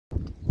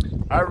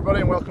Hi everybody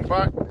and welcome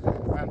back.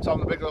 I'm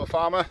Tom the Big Little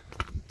Farmer.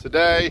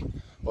 Today,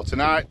 or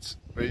tonight,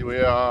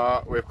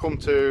 we've come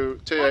to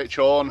TH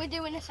Horn. We're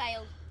doing a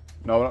sale.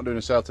 No, we're not doing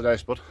a sale today,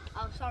 Spud.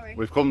 Oh, sorry.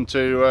 We've come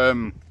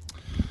to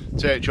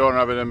TH Horn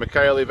having a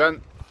Mchale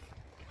event.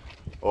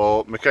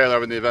 Or Mchale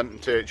having the event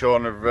and TH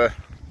Horn are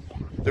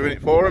doing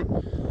it for them.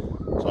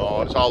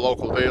 So it's our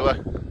local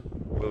dealer.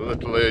 We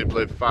literally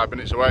live 5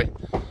 minutes away.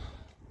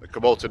 The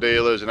Kubota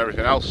dealers and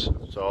everything else.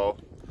 So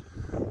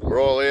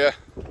we're all here.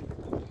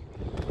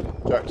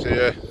 Jack's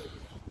here.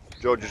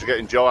 George is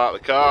getting Joe out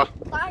of the car.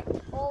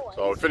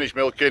 So we finished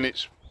milking.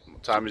 It's,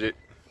 what time is it?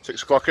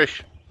 6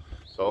 o'clock-ish.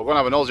 So we're going to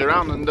have a nosy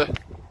around and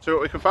see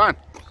what we can find.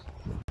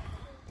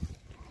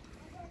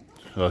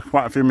 So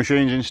quite a few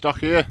machines in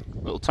stock here.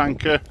 Little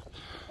tanker.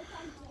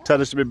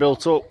 Tedders to be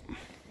built up.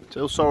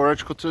 Till sower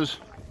edge cutters.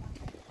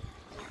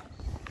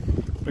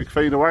 Big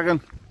feeder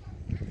wagon.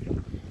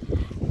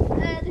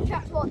 The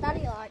trac's what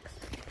Daddy likes.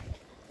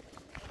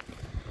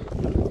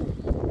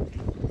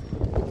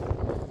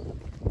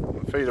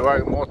 Feeder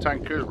wagon, more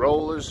tankers,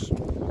 rollers, a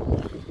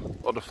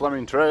lot of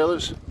Fleming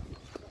trailers.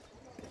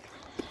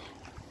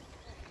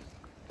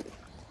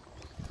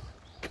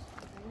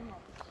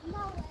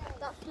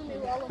 That's the new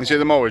one. You see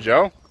the mower,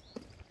 Joe?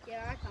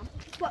 Yeah, I can.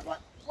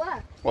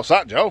 Where? What's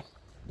that, Joe?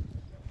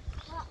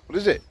 What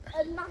is it?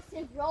 A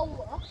massive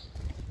roller.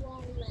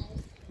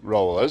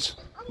 Rollers.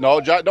 No,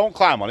 Jack, don't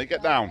climb on it,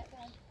 get down.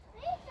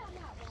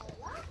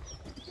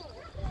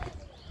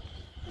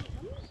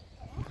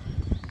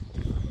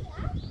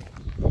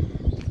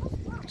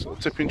 Little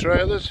tipping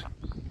trailers.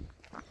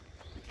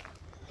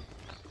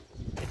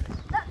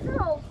 That's an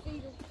old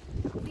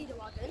feeder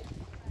wagon.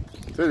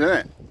 It is, isn't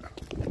it?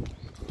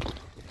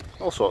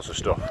 All sorts of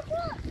stuff.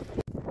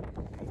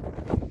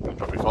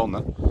 Drop your phone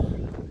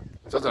then.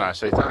 That's a nice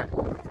seat, eh?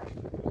 Do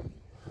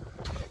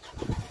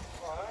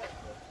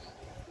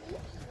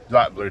you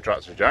like blue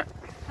tractors, Jack?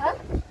 Huh?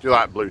 Do you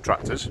like blue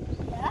tractors?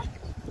 Yeah.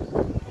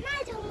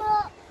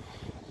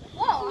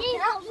 Whoa,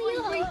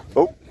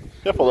 Oh,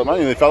 careful, that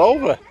man, they fell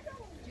over.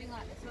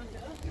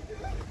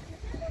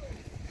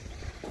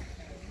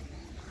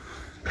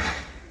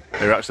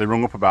 They were actually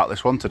rung up about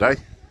this one today.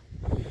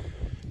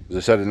 As I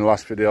said in the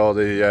last video,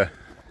 the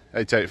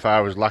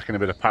 885 was lacking a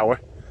bit of power.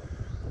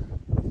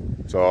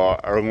 So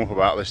I rung up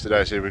about this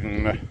today, see if we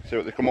can see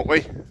what they come up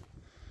with.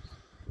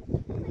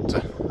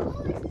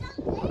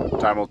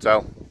 Time will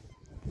tell.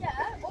 Yeah,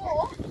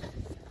 or...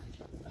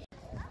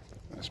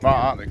 They're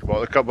smart, aren't they?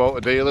 The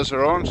Kubota dealers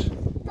are orange.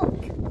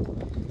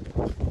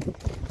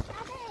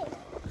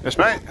 Yes,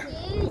 mate?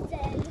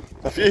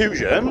 A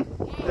Fusion?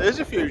 It is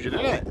a Fusion,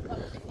 isn't it?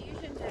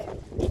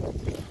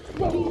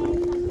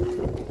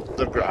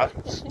 The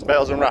grass,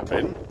 bales and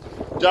wrapping.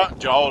 Jack,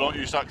 Joe, don't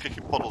you start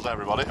kicking puddles at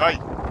everybody. Hey,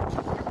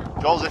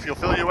 Joel's if you'll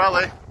fill your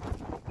welly.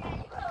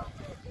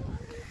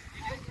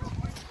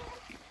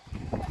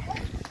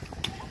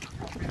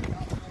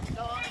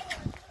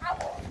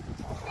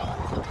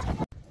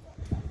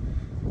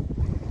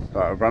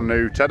 Right, a brand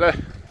new tedder.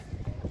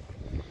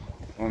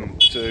 1,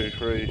 2,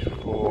 3,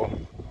 4.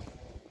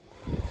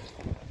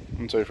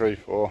 1, 2, 3,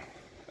 4.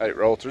 8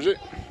 rotors, is it?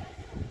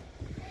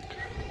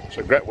 It's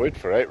a great wood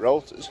for 8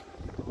 rotors.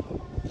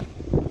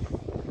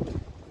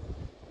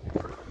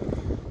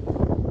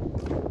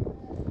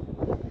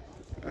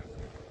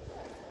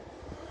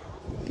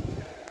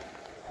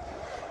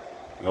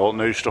 All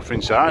new stuff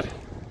inside.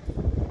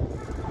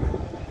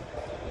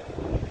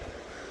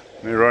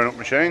 New rolling up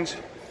machines.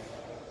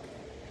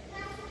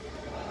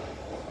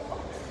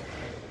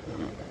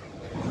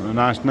 A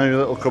nice new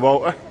little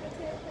Kubota.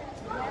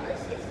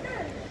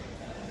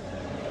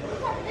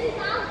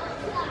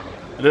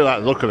 I do like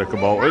the look of the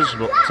Kubotas,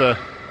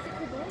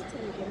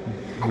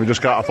 but we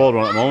just can't afford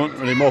one at the moment.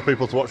 We need more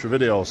people to watch the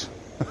videos.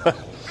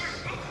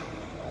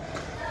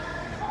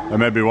 And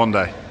maybe one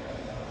day.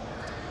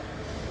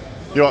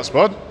 You what,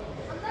 Spud?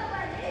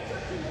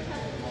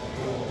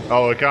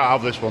 Oh, we can't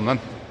have this one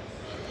then.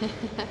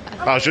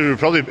 I should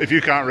probably, if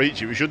you can't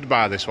reach it, we should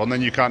buy this one,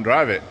 then you can't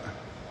drive it.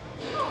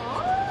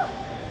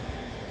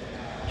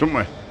 Shouldn't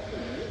we?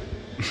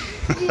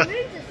 You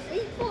moved the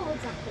seat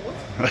forwards, I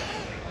thought.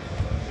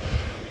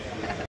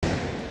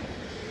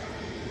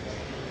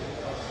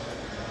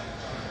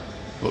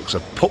 Looks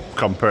a pup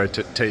compared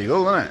to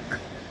Teagle, doesn't it?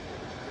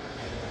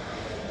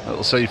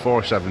 Little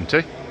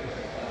C470.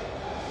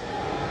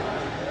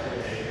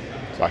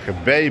 It's like a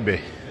baby.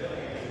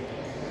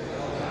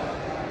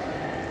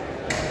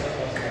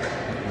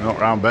 Not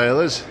round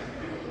balers.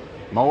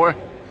 Mower.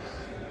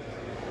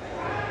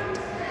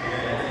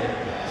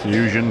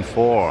 Fusion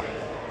 4.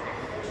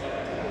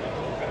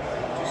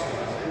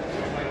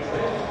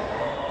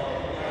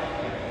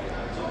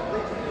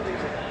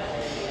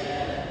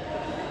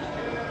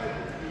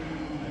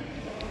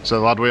 So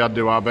the lad we had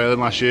do our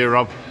baling last year,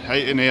 Rob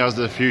Hayton, he has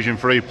the Fusion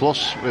 3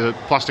 Plus with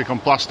plastic on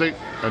plastic,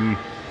 and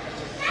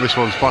this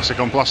one's plastic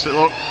on plastic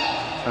look,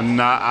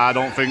 and I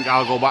don't think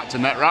I'll go back to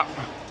net wrap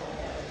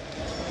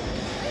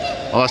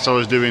unless I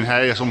was doing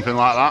hay or something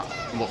like that,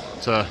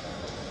 but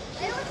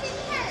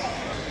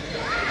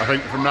I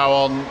think from now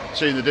on,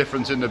 seeing the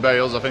difference in the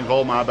bales, I think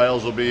all my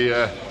bales will be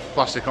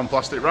plastic on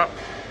plastic wrap.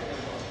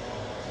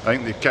 I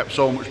think they've kept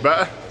so much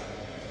better.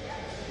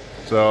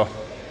 So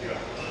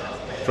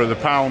for the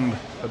pound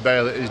a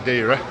bale it is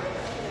dearer,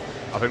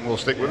 I think we'll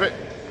stick with it.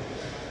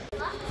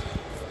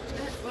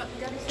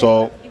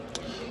 So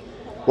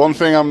one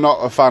thing I'm not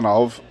a fan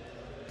of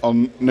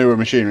on newer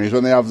machinery is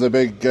when they have the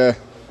big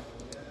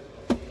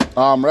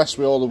armrest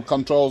with all the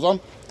controls on,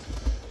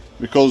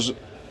 because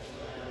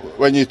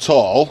when you're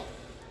tall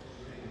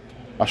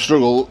I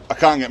struggle, I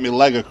can't get my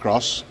leg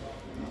across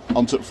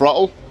onto the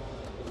throttle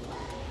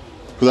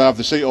because I have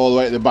the seat all the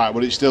way at the back,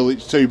 but it's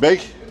too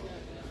big.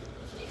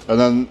 And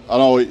then I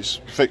know it's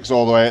fixed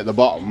all the way at the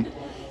bottom,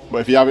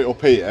 but if you have it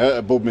up here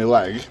above my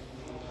leg,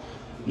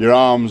 your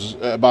arm's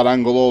at a bad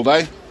angle all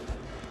day.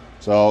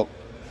 So,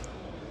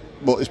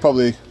 but it's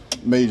probably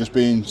me just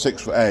being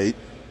 6'8".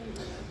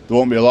 There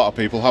won't be a lot of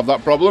people have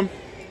that problem.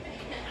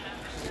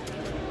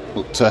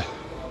 But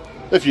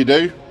if you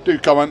do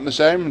comment the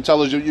same and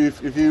tell us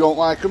if you don't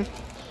like them.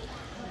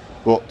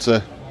 But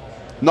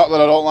not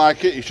that I don't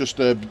like it, it's just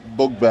a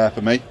bugbear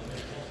for me. You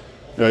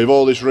know, you've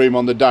all this room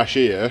on the dash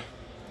here,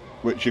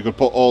 which you could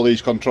put all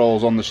these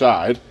controls on the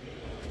side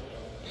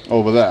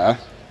over there,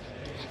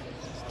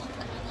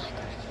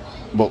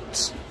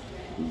 but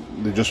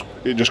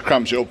it just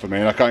cramps it up for me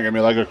and I can't get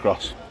my leg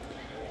across.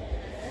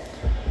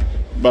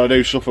 But I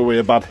do suffer with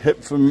a bad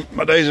hip from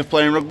my days of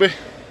playing rugby.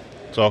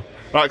 So,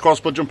 right, cross,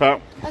 but jump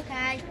out.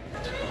 Okay.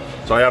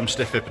 So I am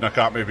stiff hip and I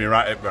can't move my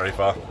right hip very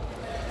far,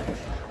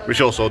 which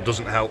also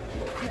doesn't help.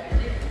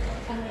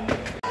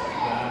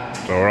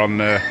 So we're on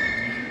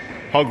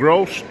hog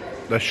roast,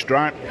 the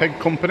Stripe Pig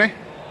Company,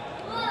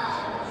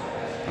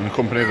 and the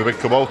company of the big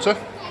Kubota,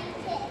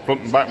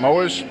 front and back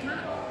mowers.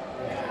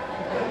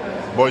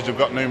 Boys have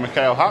got new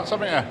Mchale hats,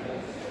 haven't you?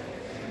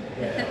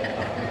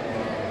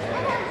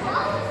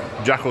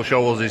 Jack will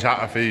show us his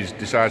hat if he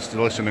decides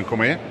to listen and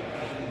come here.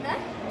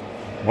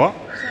 What?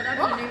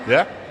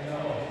 Yeah?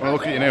 Want to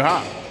look at your new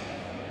hat?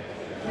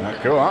 They're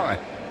cool, aren't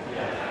they?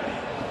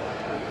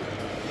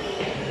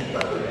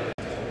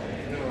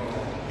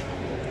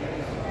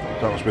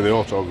 That must be the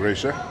auto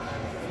greaser.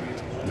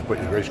 You put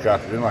your grease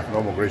cartridge in like a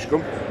normal grease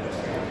gun.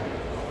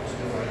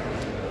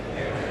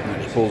 And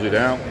it just pulls it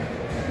out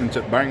into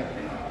the bank.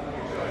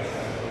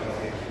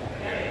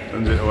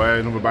 Sends it away,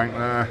 another bank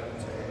there.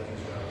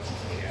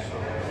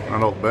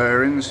 And up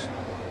bearings.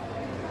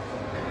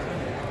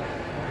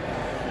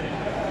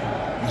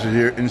 This is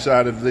the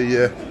inside of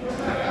the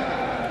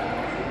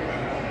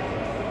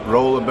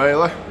roller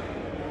baler.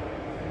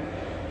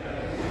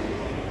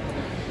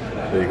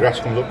 So your grass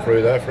comes up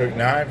through there, fruit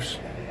knives.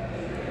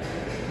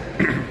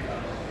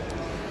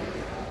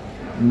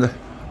 And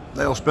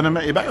they'll spin and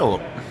make your bale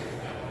up.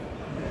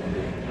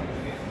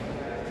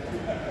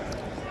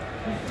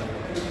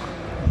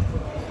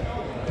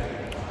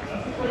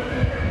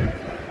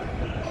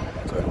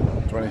 So,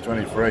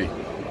 2023.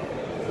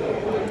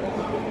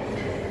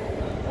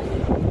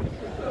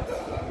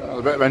 There's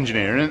a bit of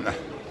engineering, isn't there?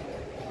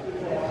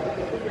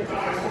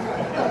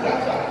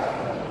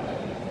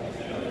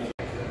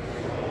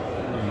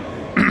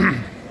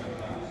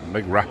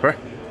 Big wrapper,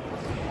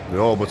 the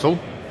orbital.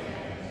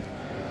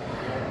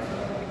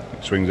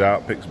 It swings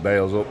out, picks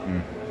bales up,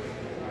 and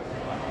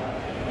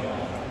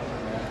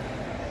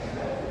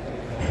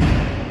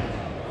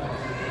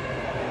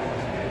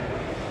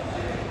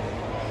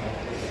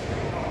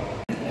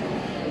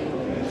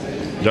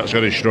Jack's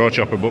got his straw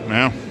chopper book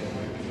now.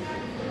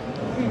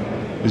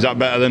 Is that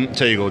better than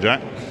Teagle,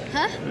 Jack?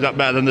 Huh? Is that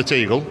better than the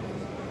Teagle?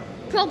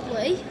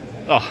 Probably.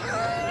 Oh.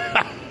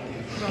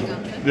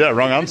 Yeah,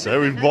 wrong answer.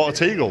 We've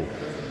bought a Teagle.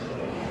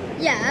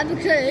 Yeah,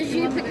 because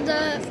you picked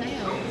the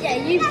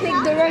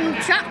wrong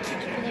tractor,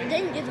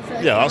 didn't you, the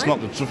first Yeah, that's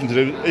time? not something to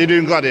do. Are you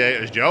doing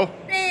gladiators, Joe?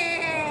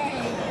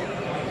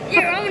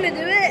 Yeah, I'm gonna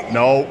do it.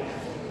 No,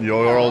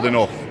 you're old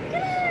enough.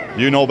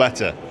 You know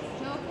better.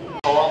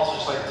 I'd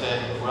just like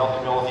to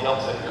welcome you all here to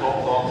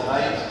Copthorne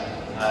tonight.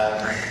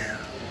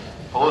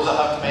 For those that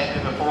haven't met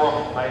me before,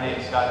 my name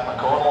is Gary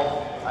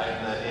McConnell.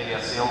 I'm the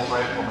area sales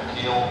rep for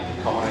Mchale,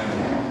 covering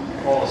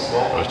all the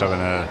Scotland. Just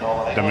having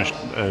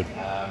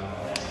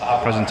a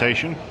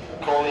presentation.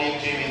 Colleague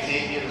Jamie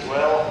Tate here as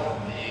well.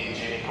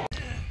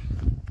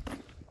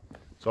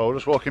 So we're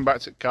just walking back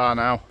to the car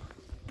now.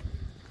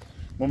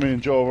 Mummy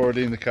and Joe are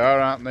already in the car,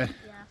 aren't they?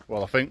 Yeah.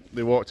 Well, I think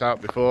they walked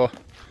out before.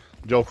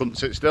 Joe couldn't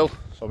sit still,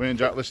 so me and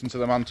Jack listened to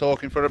the man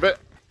talking for a bit.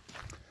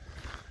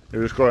 He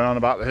was going on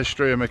about the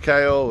history of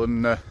Mchale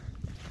and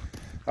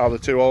how the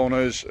two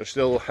owners are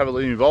still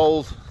heavily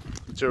involved,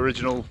 the two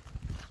original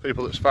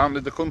people that's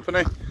founded the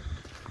company.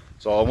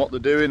 So on what they're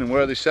doing and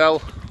where they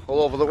sell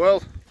all over the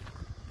world.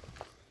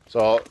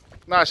 So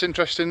nice,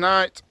 interesting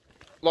night,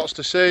 lots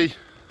to see.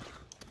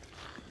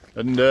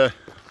 And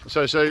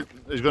so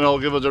he's going to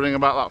give us a ring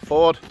about that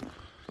Ford.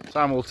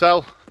 Time will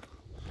tell.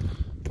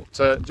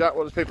 But Jack,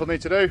 what does people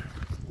need to do?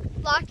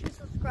 Like and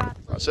subscribe,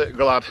 please. That's it,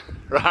 glad.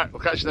 Right,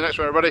 we'll catch you in the next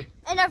one, everybody.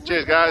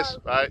 Cheers, guys.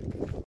 Bye.